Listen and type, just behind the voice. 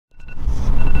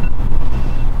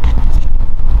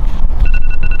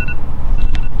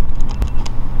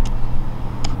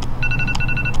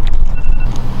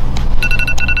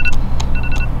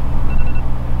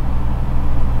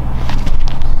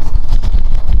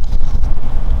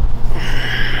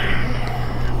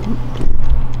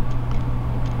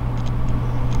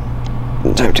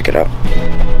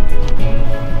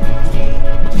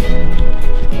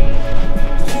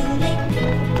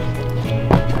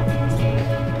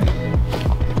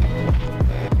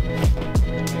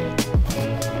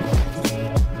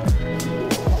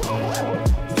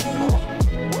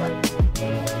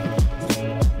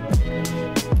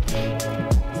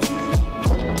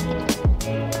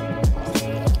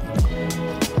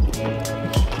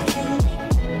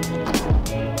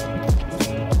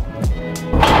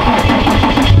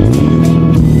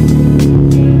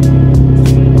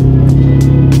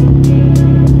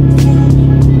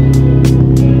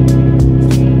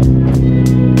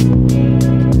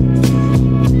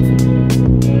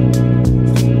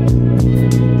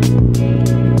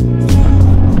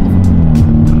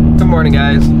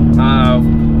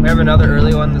another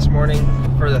early one this morning.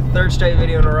 For the third straight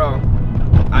video in a row,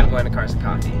 I'm going to Cars and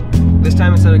Coffee. This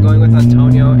time, instead of going with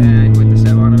Antonio and with the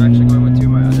Sevon, I'm actually going with two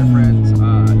of my other friends,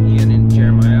 Ian and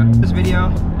Jeremiah. This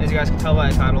video, as you guys can tell by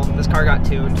the title, this car got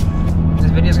tuned. This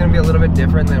video is going to be a little bit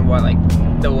different than what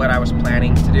I was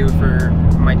planning to do for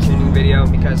my tuning video,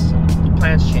 because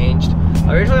plans changed.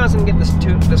 Originally I was going to get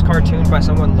this car tuned by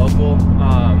someone local.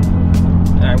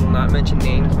 I will not mention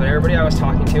names, but everybody I was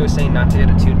talking to was saying not to get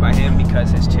it tuned by him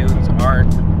because his tunes aren't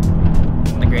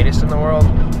the greatest in the world.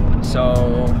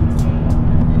 So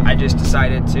I just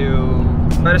decided to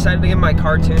get my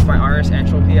car tuned by RS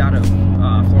Entropy out of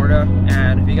Florida.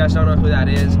 And if you guys don't know who that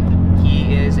is,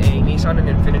 he is a Nissan and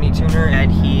Infiniti tuner,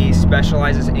 and he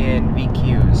specializes in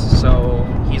VQs. So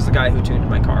he's the guy who tuned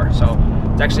my car. So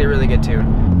it's actually a really good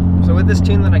tune. So with this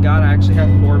tune that I got, I actually have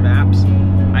 4 maps.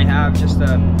 I have just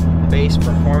a base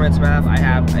performance map. I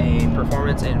have a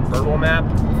performance and verbal map.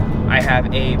 I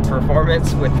have a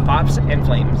performance with pops and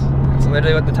flames. It's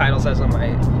literally what the title says on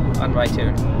my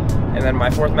tune. And then my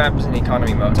 4th map is in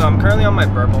economy mode. So I'm currently on my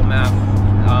verbal map.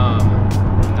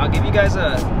 I'll give you guys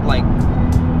an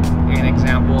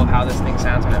example of how this thing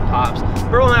sounds when it pops.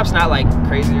 Verbal map's not like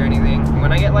crazy or anything.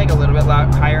 When I get like a little bit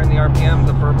higher in the RPM,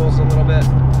 the verbal's a little bit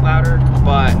louder,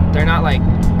 but they're not like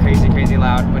crazy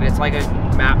loud. But it's like a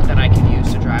map that I can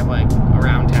use to drive like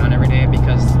around town every day,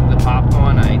 because the pop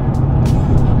one I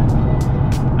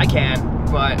can,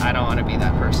 but I don't want to be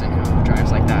that person who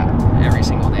drives like that every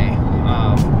single day.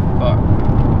 But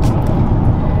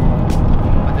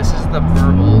this is the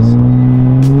verbals.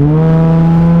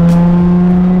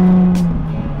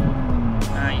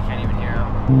 You can't even hear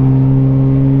them.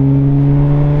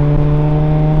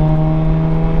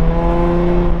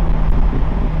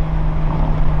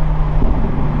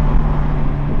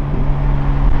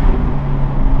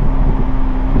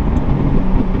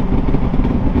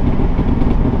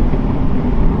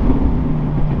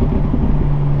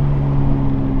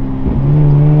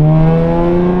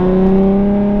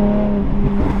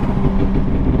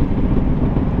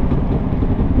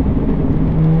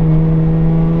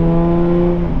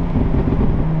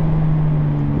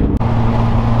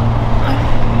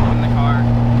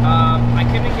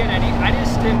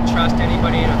 Trust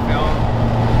anybody to film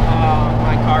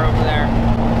my car over there,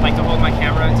 like to hold my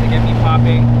camera to get me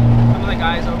popping. Some of the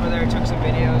guys over there took some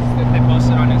videos that they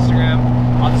posted on Instagram.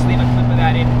 I'll just leave a clip of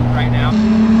that in right now.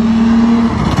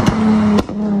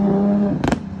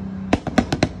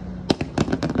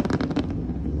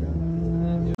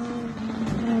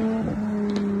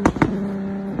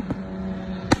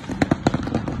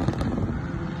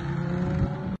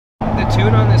 The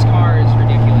tune on this car is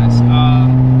ridiculous.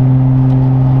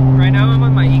 Right now I'm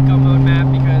on my eco mode map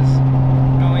because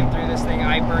going through this thing,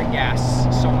 I burn gas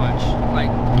so much.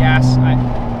 Like gas,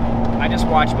 I just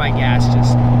watch my gas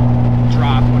just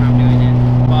drop when I'm doing it.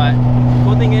 But the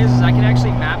cool thing is I can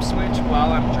actually map switch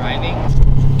while I'm driving.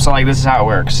 So like this is how it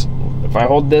works. If I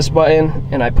hold this button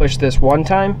and I push this one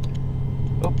time,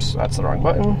 oops, that's the wrong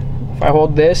button. If I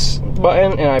hold this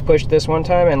button and I push this one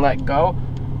time and let go,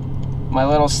 my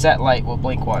little set light will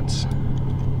blink once.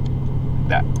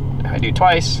 That. If I do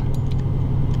twice,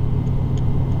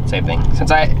 same thing.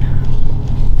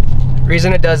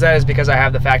 Reason it does that is because I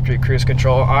have the factory cruise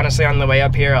control. Honestly, on the way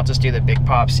up here, I'll just do the big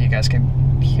pops so you guys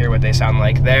can hear what they sound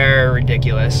like. They're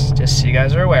ridiculous, just so you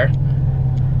guys are aware.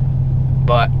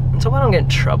 But so I don't get in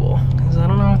trouble, because I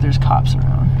don't know if there's cops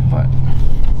around, but.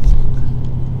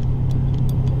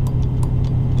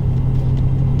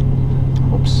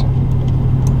 Oops.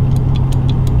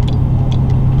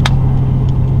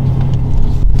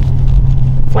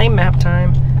 Flame map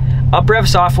time. UpRev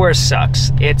software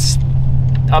sucks.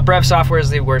 UpRev software is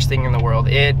the worst thing in the world.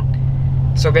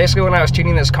 So basically when I was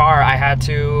tuning this car, I had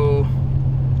to,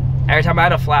 every time I had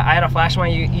to flash my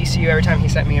ECU every time he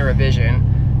sent me a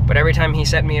revision. But every time he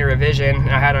sent me a revision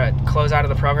and I had to close out of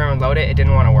the program and load it, it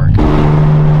didn't want to work.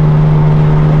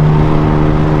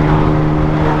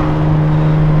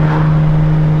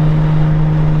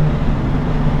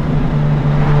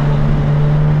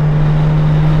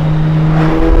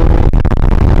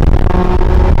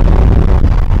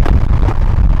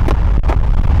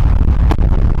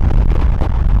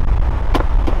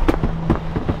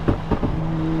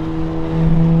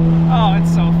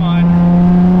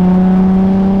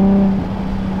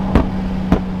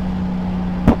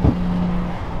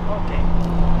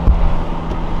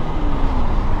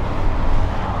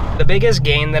 The biggest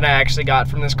gain that I actually got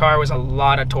from this car was a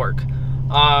lot of torque.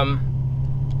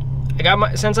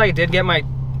 Since I did get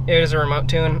it was a remote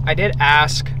tune, I did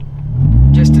ask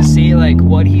just to see like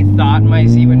what he thought my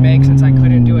Z would make, since I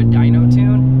couldn't do a dyno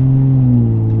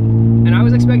tune. And I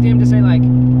was expecting him to say like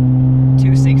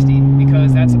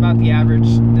the average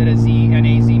that an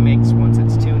AZ makes once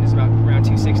it's tuned is about around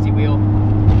 260 wheel.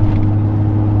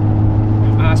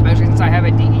 Especially since I have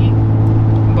a DE.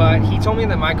 But he told me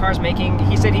that my car's making,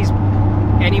 he said he's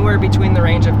anywhere between the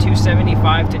range of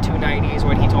 275 to 290 is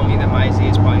what he told me that my Z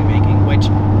is probably making, which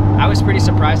I was pretty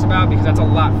surprised about because that's a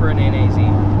lot for an NAZ.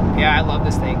 Yeah, I love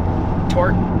this thing.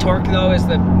 Torque though is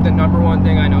the number one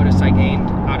thing I noticed I gained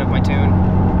out of my tune.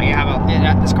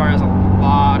 This car has a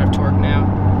lot of torque now,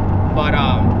 but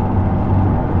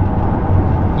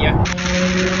yeah.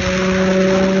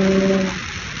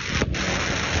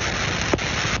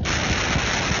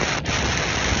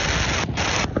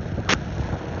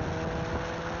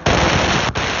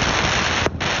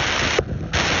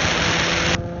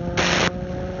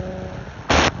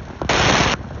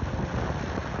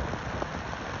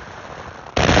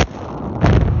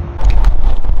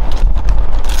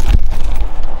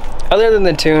 Other than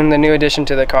the tune, the new addition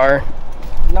to the car,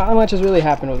 not much has really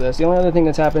happened with this. The only other thing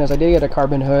that's happened is I did get a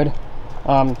carbon hood.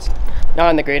 It's not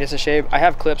in the greatest of shape. I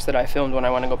have clips that I filmed when I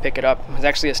went to go pick it up. It's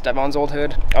actually a Stevon's old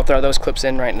hood. I'll throw those clips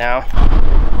in right now.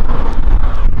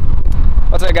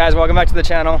 What's up guys, welcome back to the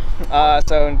channel.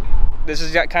 So this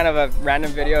is kind of a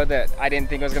random video that I didn't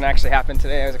think was gonna actually happen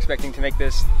today. I was expecting to make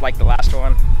this like the last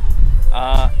one.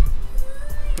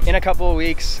 In a couple of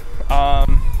weeks, the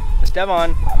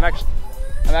Stevon, I'm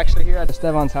actually here at the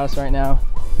Stevon's house right now.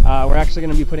 We're actually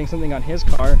going to be putting something on his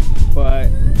car, but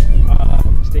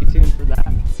stay tuned for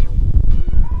that.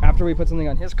 After we put something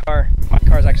on his car, my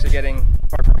car is actually getting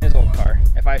part from his old car.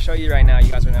 If I show you right now,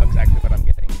 you guys will know exactly what I'm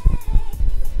getting.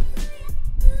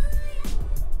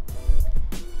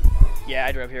 Yeah,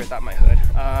 I drove here without my hood.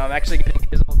 I'm actually getting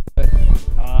his old hood,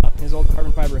 his old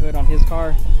carbon fiber hood on his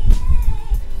car,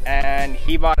 and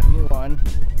he bought a new one.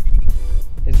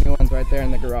 His new one's right there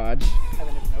in the garage.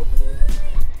 Haven't even opened it yet.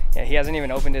 Yeah, he hasn't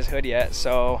even opened his hood yet,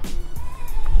 so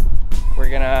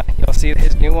you'll see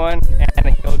his new one,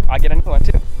 and I'll get a new one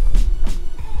too.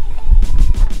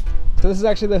 So this is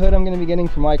actually the hood I'm going to be getting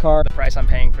for my car. The price I'm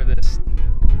paying for this,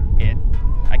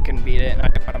 I couldn't beat it, and I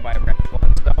didn't want to buy a brand new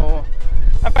one, so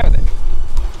I'm fine with it.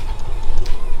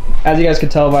 As you guys could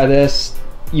tell by this,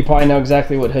 you probably know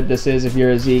exactly what hood this is if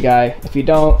you're a Z guy. If you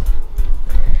don't,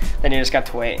 then you just got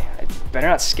to wait. I better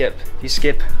not skip. If you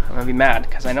skip, I'm gonna be mad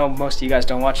because I know most of you guys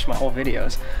don't watch my whole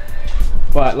videos.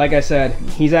 But like I said,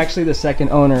 he's actually the second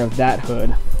owner of that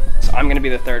hood. So I'm gonna be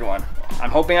the third one.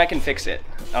 I'm hoping I can fix it.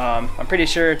 I'm pretty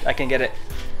sure I can get it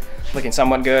looking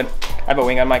somewhat good. I have a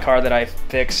wing on my car that I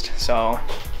fixed, so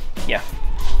yeah.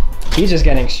 He's just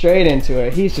getting straight into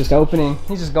it. He's just opening,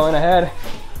 he's just going ahead.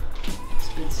 It's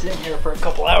been sitting here for a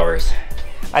couple hours.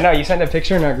 I know, you sent a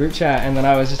picture in our group chat and then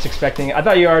I was just expecting, I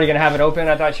thought you were already gonna have it open.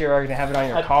 I thought you were already gonna have it on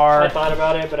your car. I thought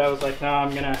about it, but I was like, no,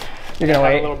 You're gonna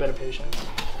wait? a little bit of patience.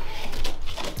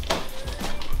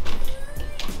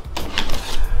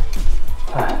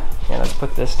 Yeah, let's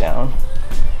put this down.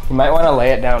 You might wanna lay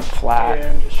it down flat.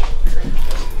 Yeah, I'm just here.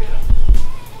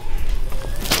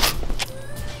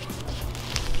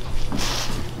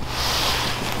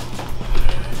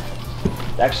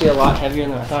 It's actually a lot heavier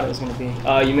than I thought it was going to be.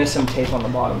 You missed some tape on the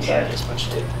bottom side. Yeah, just a bunch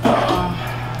of tape.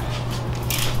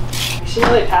 You see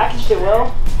how they packaged it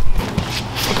well?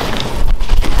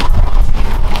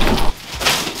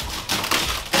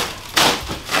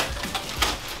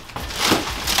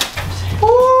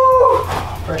 Woo!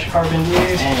 Fresh carbon, dude.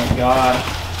 Oh my god.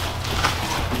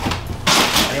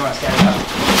 How do you want to stand it up?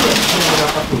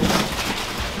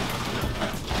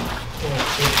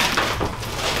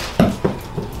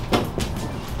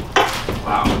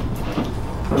 Wow.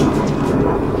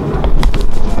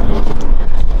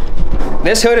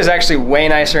 This hood is actually way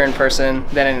nicer in person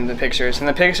than in the pictures. In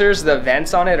the pictures, the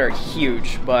vents on it are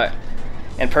huge, but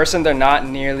in person, they're not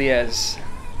nearly as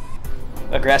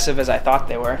aggressive as I thought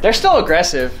they were. They're still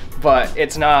aggressive, but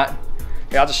it's not.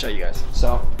 Here, I'll just show you guys.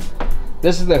 So,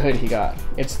 this is the hood he got.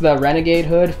 It's the Renegade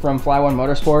hood from Fly One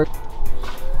Motorsport.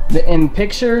 In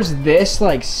pictures, this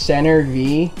like centered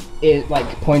V, it like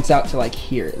points out to like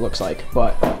here, it looks like,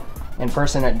 but in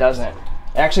person it doesn't.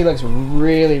 It actually looks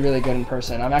really, really good in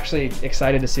person. I'm actually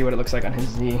excited to see what it looks like on his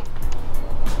Z.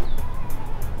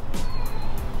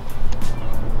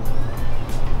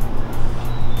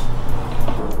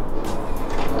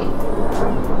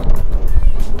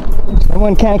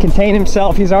 Someone can't contain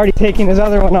himself. He's already taking his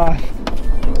other one off.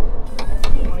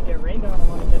 I want to get rained on. I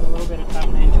want to get a little bit of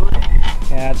time to enjoy it.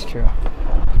 Yeah, that's true.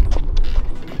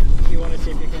 If you want to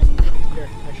see if you can, here,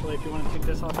 actually, if you want to take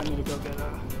this off, I need to go get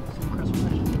some crust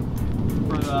fresh.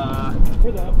 For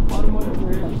the bottom one,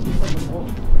 for your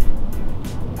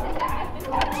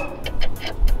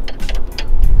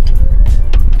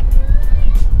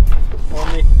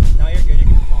only. No, you're good. You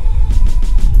can follow me.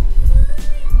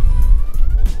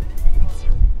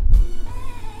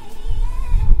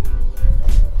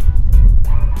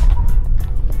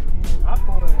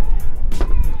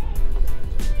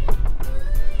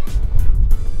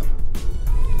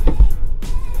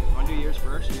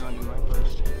 first, or do you want to do mine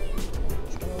first?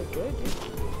 It's gonna look good, dude.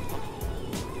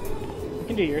 You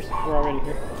can do yours. We're already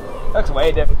here. Looks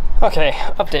way different. Okay,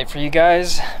 update for you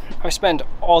guys. I spent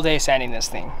all day sanding this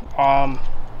thing.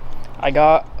 I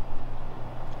got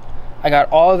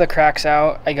all of the cracks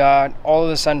out. I got all of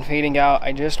the sun fading out.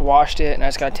 I just washed it and I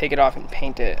just gotta take it off and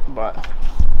paint it, but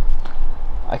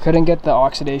I couldn't get the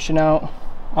oxidation out.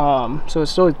 So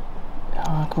it's still,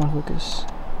 come on, Lucas.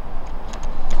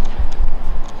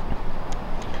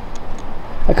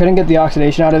 I couldn't get the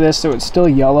oxidation out of this, so it's still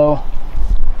yellow.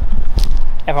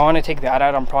 If I want to take that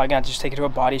out, I'm probably gonna have to just take it to a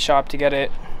body shop to get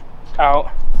it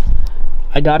out.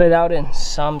 I got it out in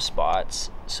some spots.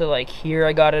 So like here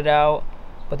I got it out,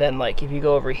 but then like if you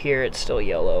go over here, it's still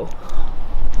yellow.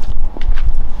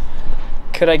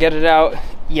 Could I get it out?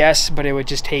 Yes, but it would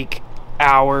just take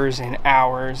hours and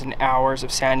hours and hours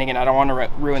of sanding, and I don't want to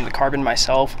ruin the carbon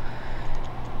myself.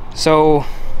 So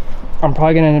I'm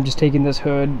probably gonna end up just taking this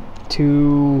hood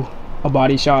to a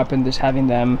body shop and just having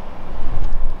them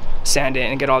sand it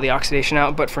and get all the oxidation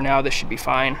out, but for now this should be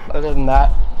fine. Other than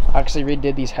that, I actually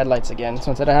redid these headlights again.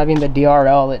 So instead of having the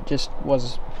DRL that just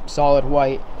was solid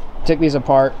white, took these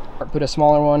apart, put a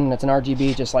smaller one, and it's an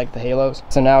RGB just like the Halos.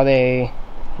 So now they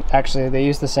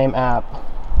use the same app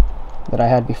that I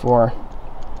had before,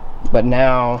 but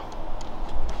now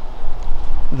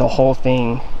the whole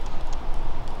thing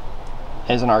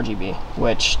is an RGB,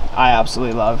 which I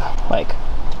absolutely love. Like,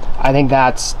 I think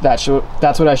that's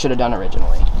what I should have done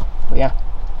originally. But yeah,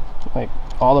 like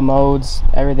all the modes,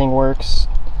 everything works.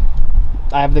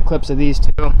 I have the clips of these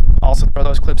too. I'll also throw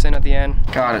those clips in at the end.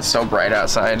 God, it's so bright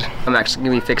outside. I'm actually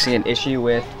gonna be fixing an issue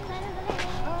with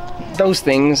those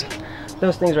things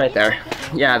right there.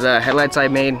 Yeah, the headlights I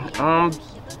made, I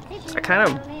kind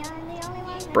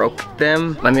of broke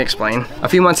them. Let me explain. A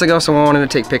few months ago, someone wanted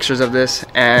to take pictures of this,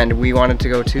 and we wanted to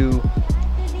go to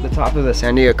the top of the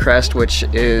San Diego Crest, which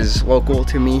is local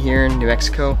to me here in New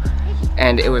Mexico.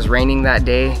 And it was raining that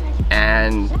day,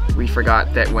 and we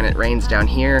forgot that when it rains down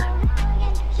here,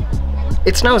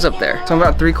 it snows up there. So I'm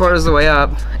about 3/4 of the way up,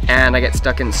 and I get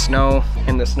stuck in snow,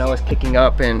 and the snow is kicking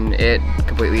up, and it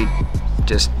completely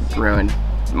just ruined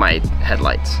my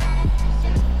headlights.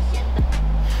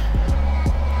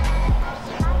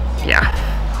 Yeah.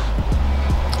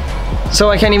 So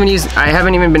I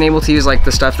haven't even been able to use like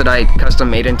the stuff that I custom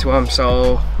made into them.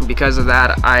 So because of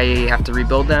that, I have to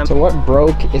rebuild them. So what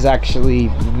broke is actually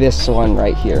this one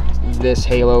right here. This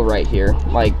halo right here.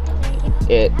 Like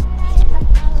it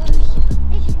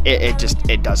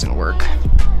doesn't work.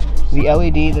 The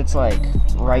LED that's like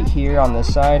right here on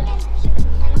this side,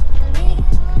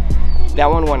 that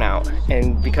one went out.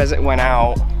 And because it went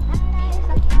out,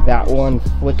 that one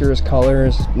flickers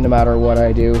colors no matter what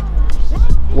I do.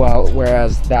 Well,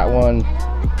 whereas that one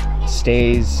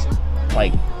stays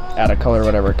like at a color,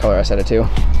 whatever color I set it to.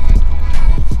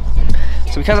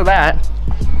 So because of that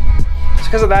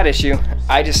issue,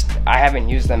 I haven't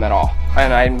used them at all.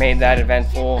 And I made that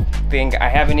eventful thing. I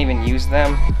haven't even used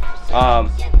them.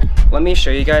 Let me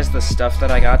show you guys the stuff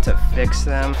that I got to fix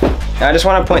them. Now, I just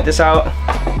want to point this out,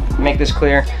 make this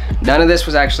clear. None of this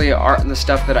was actually the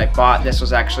stuff that I bought. This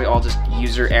was actually all just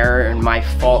user error and my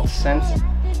fault, since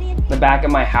the back of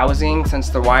my housing, since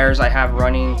the wires I have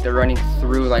running, they're running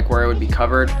through like where it would be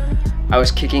covered. I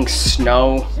was kicking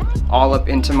snow all up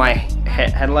into my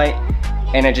headlight,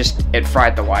 and it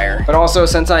fried the wire. But also,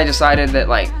 since I decided that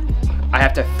like I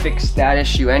have to fix that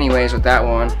issue anyways with that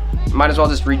one, might as well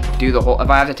just redo the whole, if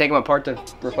I have to take them apart to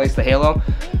replace the halo,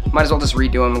 might as well just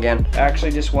redo them again. I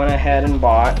actually just went ahead and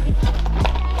bought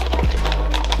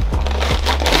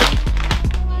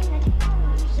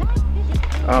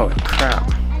oh crap.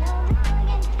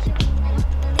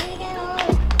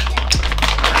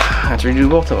 I have to redo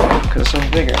both of them because this one's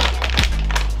bigger.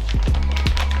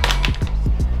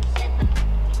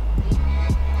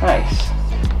 Nice.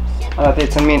 I thought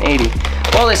they'd send me an 80.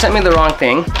 Well, they sent me the wrong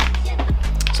thing.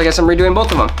 So I guess I'm redoing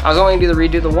both of them. I was only gonna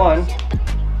redo the one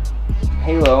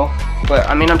halo, but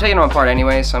I mean, I'm taking them apart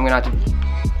anyway, so I'm gonna have to.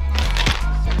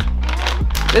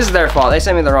 This is their fault. They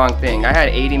sent me the wrong thing. I had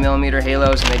 80mm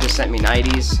halos and they just sent me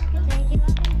 90s.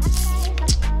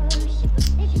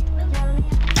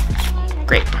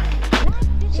 Great.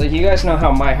 So you guys know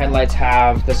how my headlights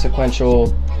have the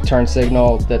sequential turn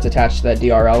signal that's attached to that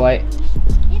DRL light?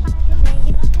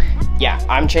 Yeah,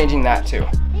 I'm changing that too.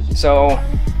 So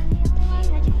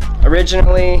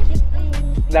originally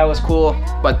that was cool,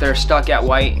 but they're stuck at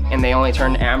white and they only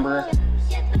turn amber.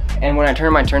 And when I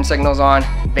turn my turn signals on,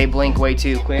 they blink way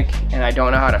too quick, and I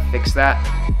don't know how to fix that.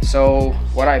 So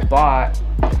what I bought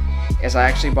is I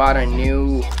actually bought a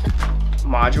new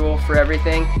module for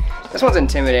everything, This one's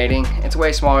intimidating. It's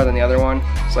way smaller than the other one.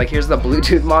 So like here's the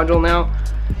Bluetooth module now,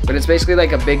 but it's basically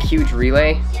like a big huge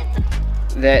relay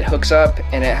that hooks up,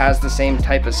 and it has the same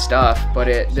type of stuff, but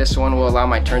this one will allow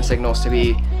my turn signals to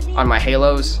be on my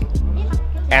Halos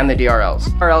and the DRLs.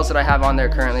 DRLs that I have on there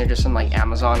currently are just some like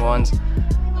Amazon ones.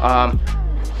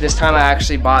 This time I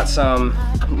actually bought some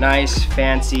nice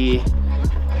fancy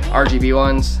RGB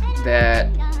ones that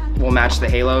will match the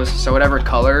Halos. So whatever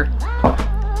color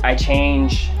I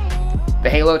change the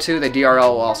Halo to, the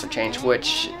DRL will also change,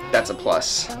 which that's a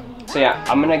plus. So yeah,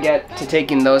 I'm gonna get to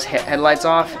taking those headlights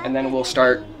off, and then we'll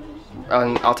start,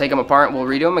 I'll take them apart and we'll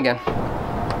redo them again.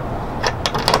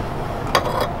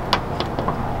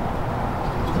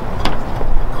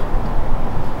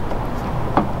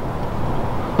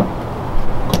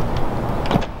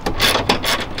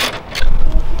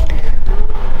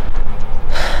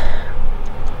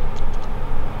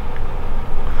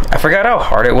 I forgot how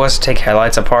hard it was to take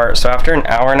headlights apart, so after an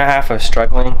hour and a half of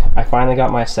struggling, I finally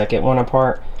got my second one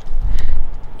apart.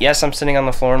 Yes, I'm sitting on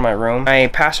the floor in my room. My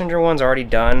passenger one's already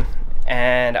done,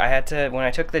 and I had to, when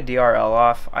I took the DRL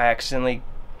off, I accidentally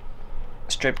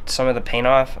stripped some of the paint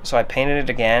off, so I painted it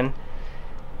again,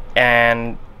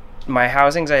 and my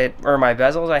housings, my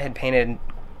bezels I had painted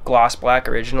gloss black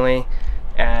originally,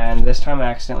 and this time I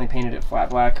accidentally painted it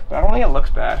flat black, but I don't think it looks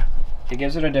bad. It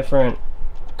gives it a different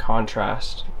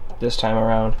contrast this time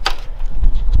around.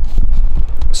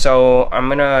 So I'm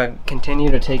gonna continue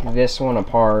to take this one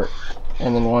apart,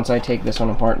 and then once I take this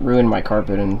one apart, ruin my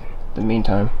carpet in the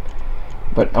meantime.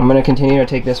 But I'm gonna continue to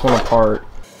take this one apart.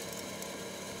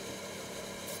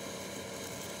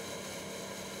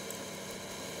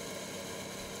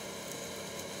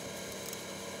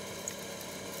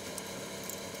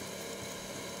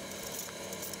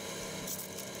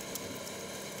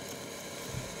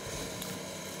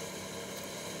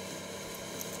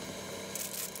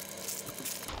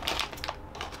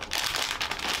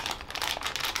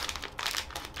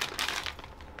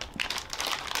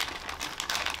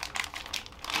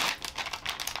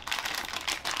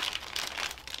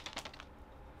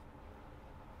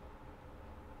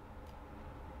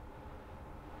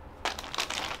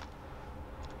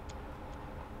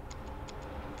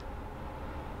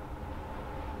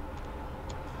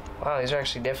 Wow, these are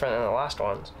actually different than the last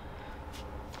ones.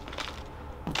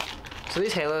 So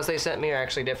these Halos they sent me are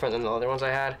actually different than the other ones I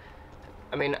had.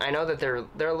 I mean, I know that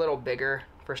they're a little bigger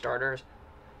for starters,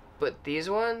 but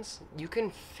these ones, you can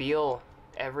feel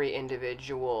every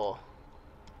individual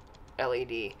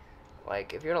LED.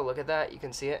 Like, if you were to look at that, you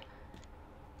can see it.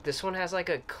 This one has like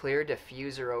a clear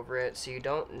diffuser over it, so you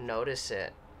don't notice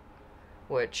it,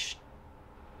 which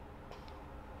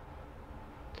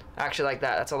I actually like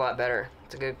that. That's a lot better.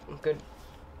 It's a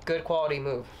good quality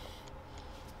move.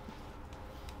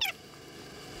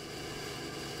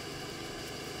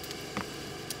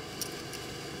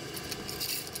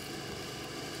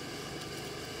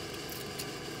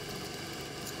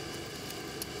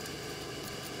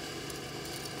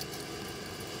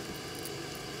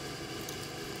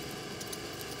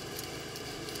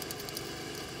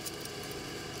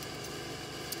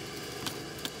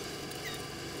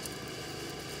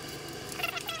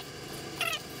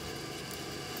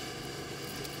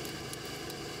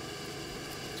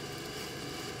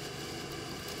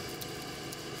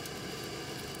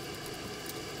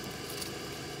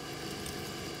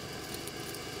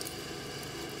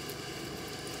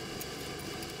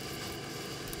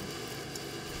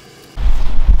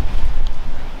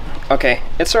 Okay,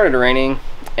 it started raining,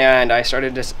 and it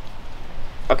started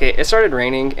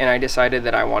raining, and I decided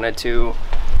that I wanted to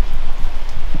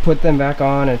put them back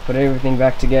on and put everything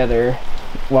back together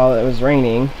while it was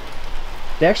raining.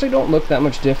 They actually don't look that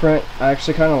much different. I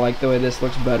actually kind of like the way this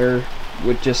looks better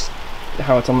with just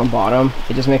how it's on the bottom.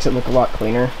 It just makes it look a lot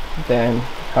cleaner than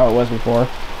how it was before.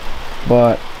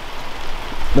 But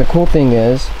the cool thing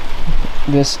is,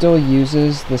 this still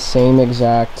uses the same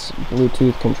exact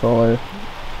Bluetooth controller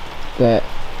that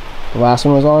the last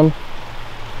one was on,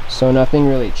 so nothing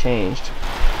really changed.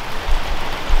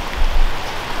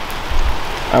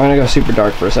 I'm gonna go super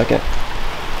dark for a second.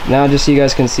 Now just so you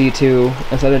guys can see too,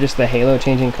 instead of just the Halo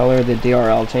changing color, the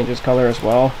DRL changes color as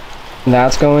well. And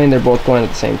that's going, they're both going at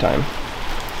the same time.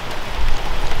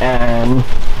 And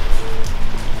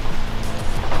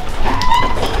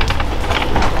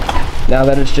now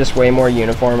that it's just way more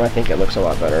uniform, I think it looks a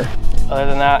lot better. Other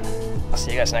than that, I'll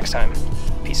see you guys next time.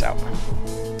 Peace out.